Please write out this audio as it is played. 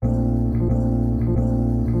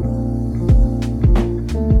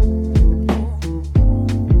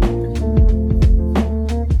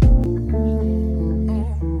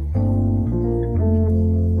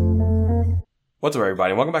What's up,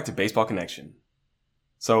 everybody? Welcome back to Baseball Connection.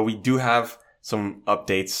 So we do have some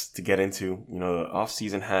updates to get into. You know, the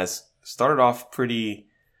offseason has started off pretty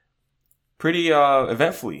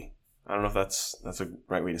eventfully. I don't know if that's a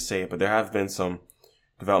right way to say it, but there have been some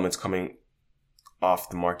developments coming off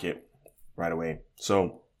the market right away.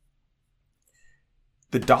 So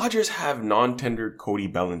the Dodgers have non-tendered Cody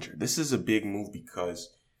Bellinger. This is a big move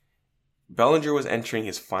because Bellinger was entering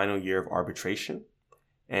his final year of arbitration,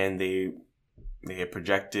 and they had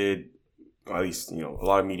projected, or at least, you know, a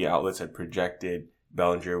lot of media outlets had projected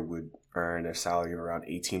Bellinger would earn a salary of around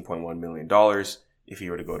 $18.1 million if he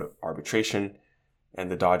were to go to arbitration. And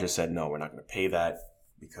the Dodgers said, no, we're not going to pay that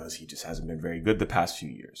because he just hasn't been very good the past few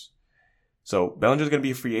years. So Bellinger's going to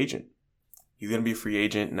be a free agent. He's going to be a free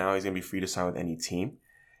agent. Now he's going to be free to sign with any team.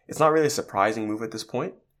 It's not really a surprising move at this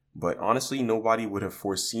point, but honestly, nobody would have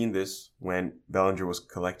foreseen this when Bellinger was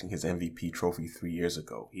collecting his MVP trophy 3 years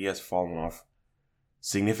ago. He has fallen off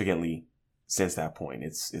significantly since that point.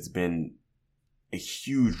 It's been a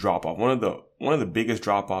huge drop off. One of the biggest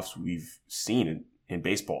drop offs we've seen in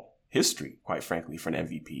baseball history, quite frankly, for an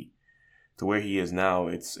MVP. To where he is now,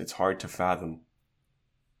 it's hard to fathom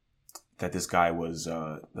that this guy was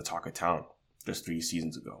the talk of town just 3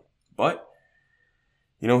 seasons ago. But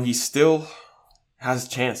you know, he still has a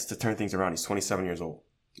chance to turn things around. He's 27 years old.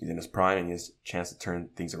 He's in his prime and he has a chance to turn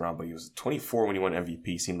things around. But he was 24 when he won MVP.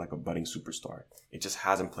 He seemed like a budding superstar. It just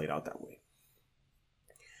hasn't played out that way.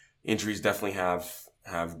 Injuries definitely have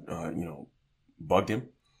bugged him.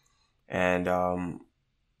 And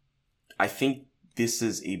I think this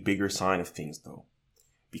is a bigger sign of things, though.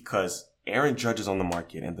 Because Aaron Judge is on the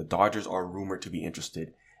market and the Dodgers are rumored to be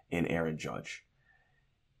interested in Aaron Judge.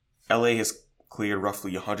 LA has cleared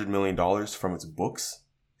roughly $100 million from its books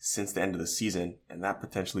since the end of the season, and that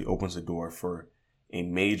potentially opens the door for a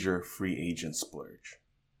major free agent splurge.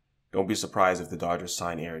 Don't be surprised if the Dodgers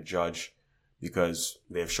sign Aaron Judge, because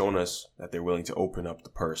they have shown us that they're willing to open up the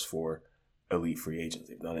purse for elite free agents.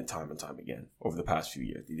 They've done it time and time again over the past few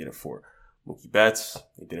years. They did it for Mookie Betts.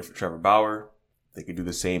 They did it for Trevor Bauer. They could do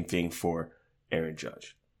the same thing for Aaron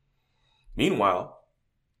Judge. Meanwhile,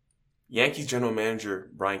 Yankees general manager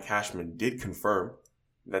Brian Cashman did confirm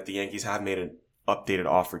that the Yankees have made an updated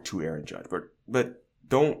offer to Aaron Judge. But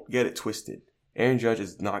don't get it twisted. Aaron Judge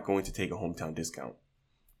is not going to take a hometown discount.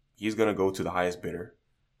 He's going to go to the highest bidder.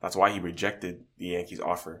 That's why he rejected the Yankees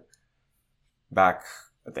offer back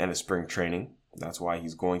at the end of spring training. That's why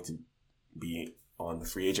he's going to be on the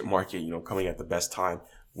free agent market, you know, coming at the best time,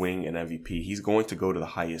 winning an MVP. He's going to go to the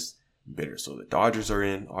highest bidder. So the Dodgers are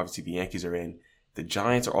in. Obviously, the Yankees are in. The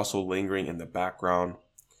Giants are also lingering in the background.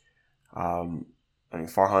 Farhan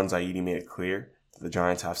Zaidi made it clear that the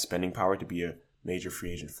Giants have spending power to be a major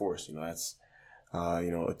free agent force. You know, that's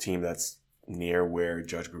a team that's near where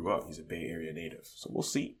Judge grew up. He's a Bay Area native. So we'll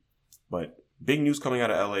see. But big news coming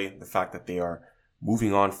out of LA, the fact that they are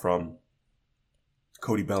moving on from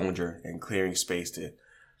Cody Bellinger and clearing space to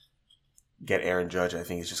get Aaron Judge. I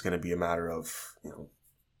think it's just going to be a matter of, you know,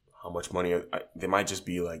 how much money. They might just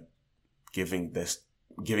be like giving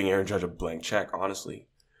Aaron Judge a blank check, honestly.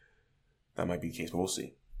 That might be the case, but we'll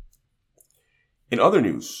see. In other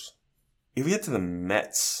news, if we get to the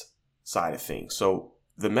Mets side of things, so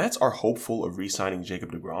the Mets are hopeful of re-signing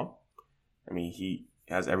Jacob deGrom. I mean, he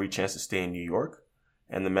has every chance to stay in New York,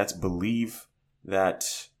 and the Mets believe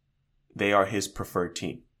that they are his preferred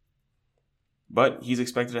team. But he's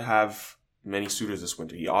expected to have many suitors this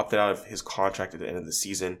winter. He opted out of his contract at the end of the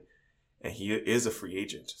season, and he is a free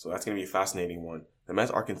agent. So that's going to be a fascinating one. The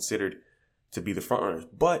Mets are considered to be the frontrunners,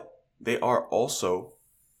 but they are also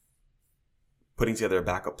putting together a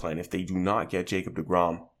backup plan. If they do not get Jacob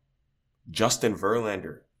deGrom, Justin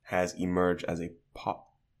Verlander has emerged as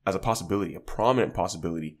a possibility, a prominent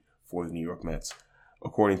possibility for the New York Mets,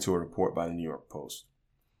 according to a report by the New York Post.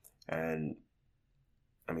 And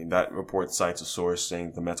I mean, that report cites a source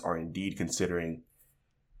saying the Mets are indeed considering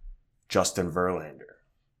Justin Verlander.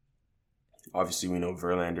 Obviously, we know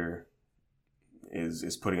Verlander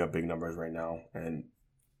is putting up big numbers right now, and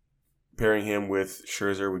pairing him with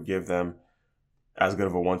Scherzer would give them as good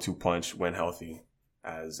of a 1-2 punch when healthy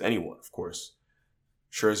as anyone, of course.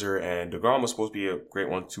 Scherzer and deGrom was supposed to be a great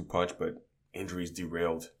 1-2 punch, but injuries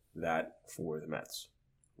derailed that for the Mets.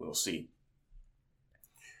 We'll see.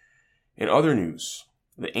 In other news,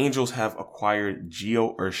 the Angels have acquired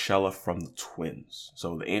Gio Urshela from the Twins.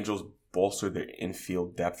 So the Angels bolstered their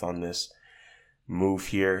infield depth on this move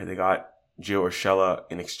here. They got Gio Urshela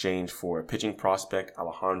in exchange for a pitching prospect,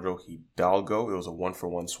 Alejandro Hidalgo. It was a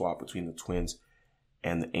 1-for-1 swap between the Twins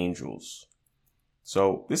and the Angels.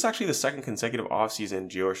 So this is actually the second consecutive offseason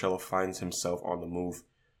Gio Urshela finds himself on the move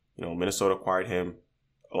Minnesota acquired him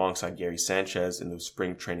alongside Gary Sanchez in the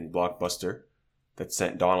spring training blockbuster that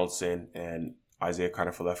sent Donaldson and Isaiah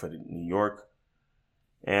Kiner-Falefa to New York.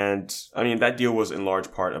 And, that deal was in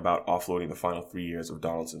large part about offloading the final 3 years of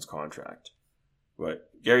Donaldson's contract.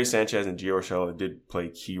 But Gary Sanchez and Gio Urshela did play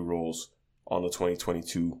key roles on the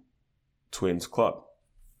 2022 Twins club.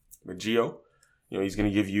 But Gio, he's going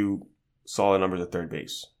to give you solid numbers at third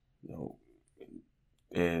base.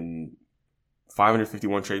 In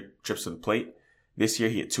 551 trips to the plate, this year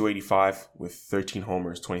he hit 285 with 13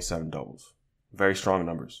 homers, 27 doubles. Very strong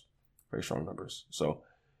numbers. So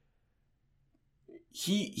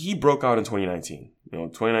he broke out in 2019.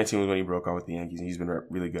 2019 was when he broke out with the Yankees, and he's been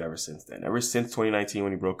really good ever since then. Ever since 2019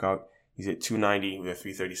 when he broke out, he's hit 290 with a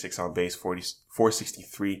 336 on base,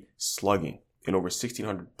 463 slugging in over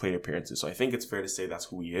 1,600 plate appearances. So I think it's fair to say that's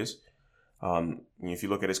who he is. If you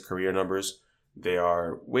look at his career numbers, they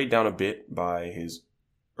are weighed down a bit by his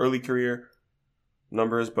early career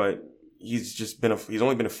numbers, but he's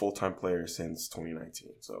only been a full-time player since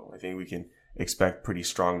 2019. So I think we can expect pretty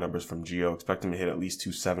strong numbers from Gio. Expect him to hit at least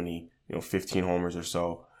 270, 15 homers or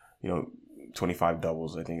so, 25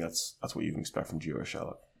 doubles. I think that's what you can expect from Gio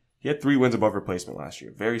Urshela. He had 3 wins above replacement last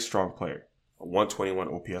year. Very strong player. A 121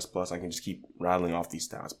 OPS plus. I can just keep rattling off these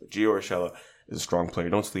stats. But Gio Urshela is a strong player.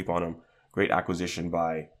 Don't sleep on him. Great acquisition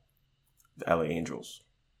by the LA Angels.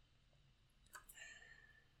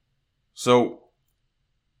 So,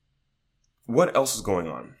 what else is going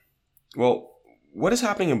on? Well, what is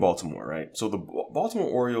happening in Baltimore, right? So the Baltimore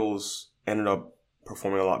Orioles ended up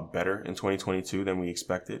performing a lot better in 2022 than we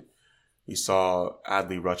expected. We saw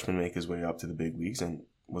Adley Rutschman make his way up to the big leagues and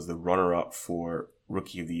was the runner-up for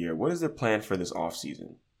Rookie of the Year. What is their plan for this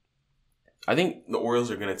offseason? I think the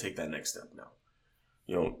Orioles are going to take that next step now.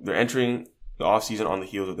 They're entering the offseason on the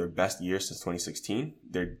heels of their best year since 2016.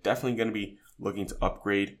 They're definitely going to be looking to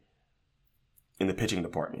upgrade in the pitching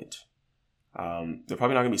department. They're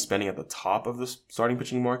probably not going to be spending at the top of the starting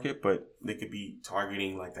pitching market, but they could be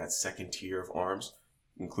targeting like that second tier of arms,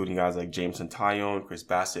 including guys like Jameson Taillon, Chris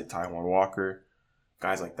Bassett, Taijuan Walker,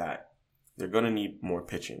 guys like that. They're going to need more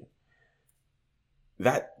pitching.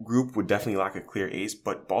 That group would definitely lack a clear ace,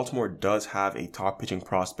 but Baltimore does have a top pitching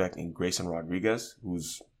prospect in Grayson Rodriguez,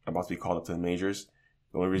 who's about to be called up to the majors.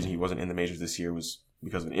 The only reason he wasn't in the majors this year was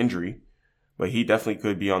because of an injury, but he definitely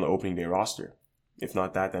could be on the opening day roster. If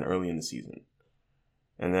not that, then early in the season.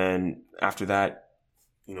 And then after that,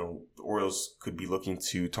 the Orioles could be looking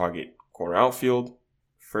to target corner outfield,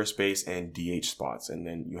 first base, and DH spots. And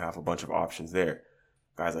then you have a bunch of options there.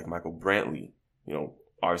 Guys like Michael Brantley,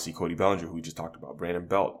 obviously Cody Bellinger, who we just talked about, Brandon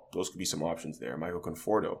Belt, those could be some options there. Michael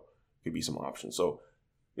Conforto could be some options. So,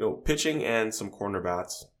 pitching and some corner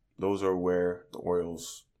bats, those are where the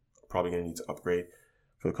Orioles are probably going to need to upgrade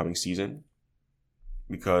for the coming season.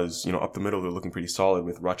 Because, up the middle, they're looking pretty solid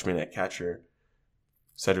with Rutschman at catcher,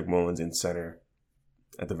 Cedric Mullins in center,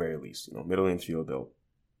 at the very least. Middle infield,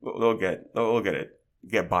 they'll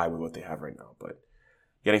get by with what they have right now. But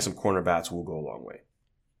getting some corner bats will go a long way.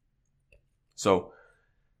 So,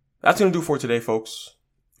 that's going to do for today, folks.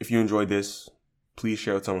 If you enjoyed this, please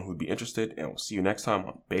share with someone who'd be interested, and we'll see you next time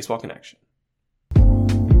on Baseball Connection.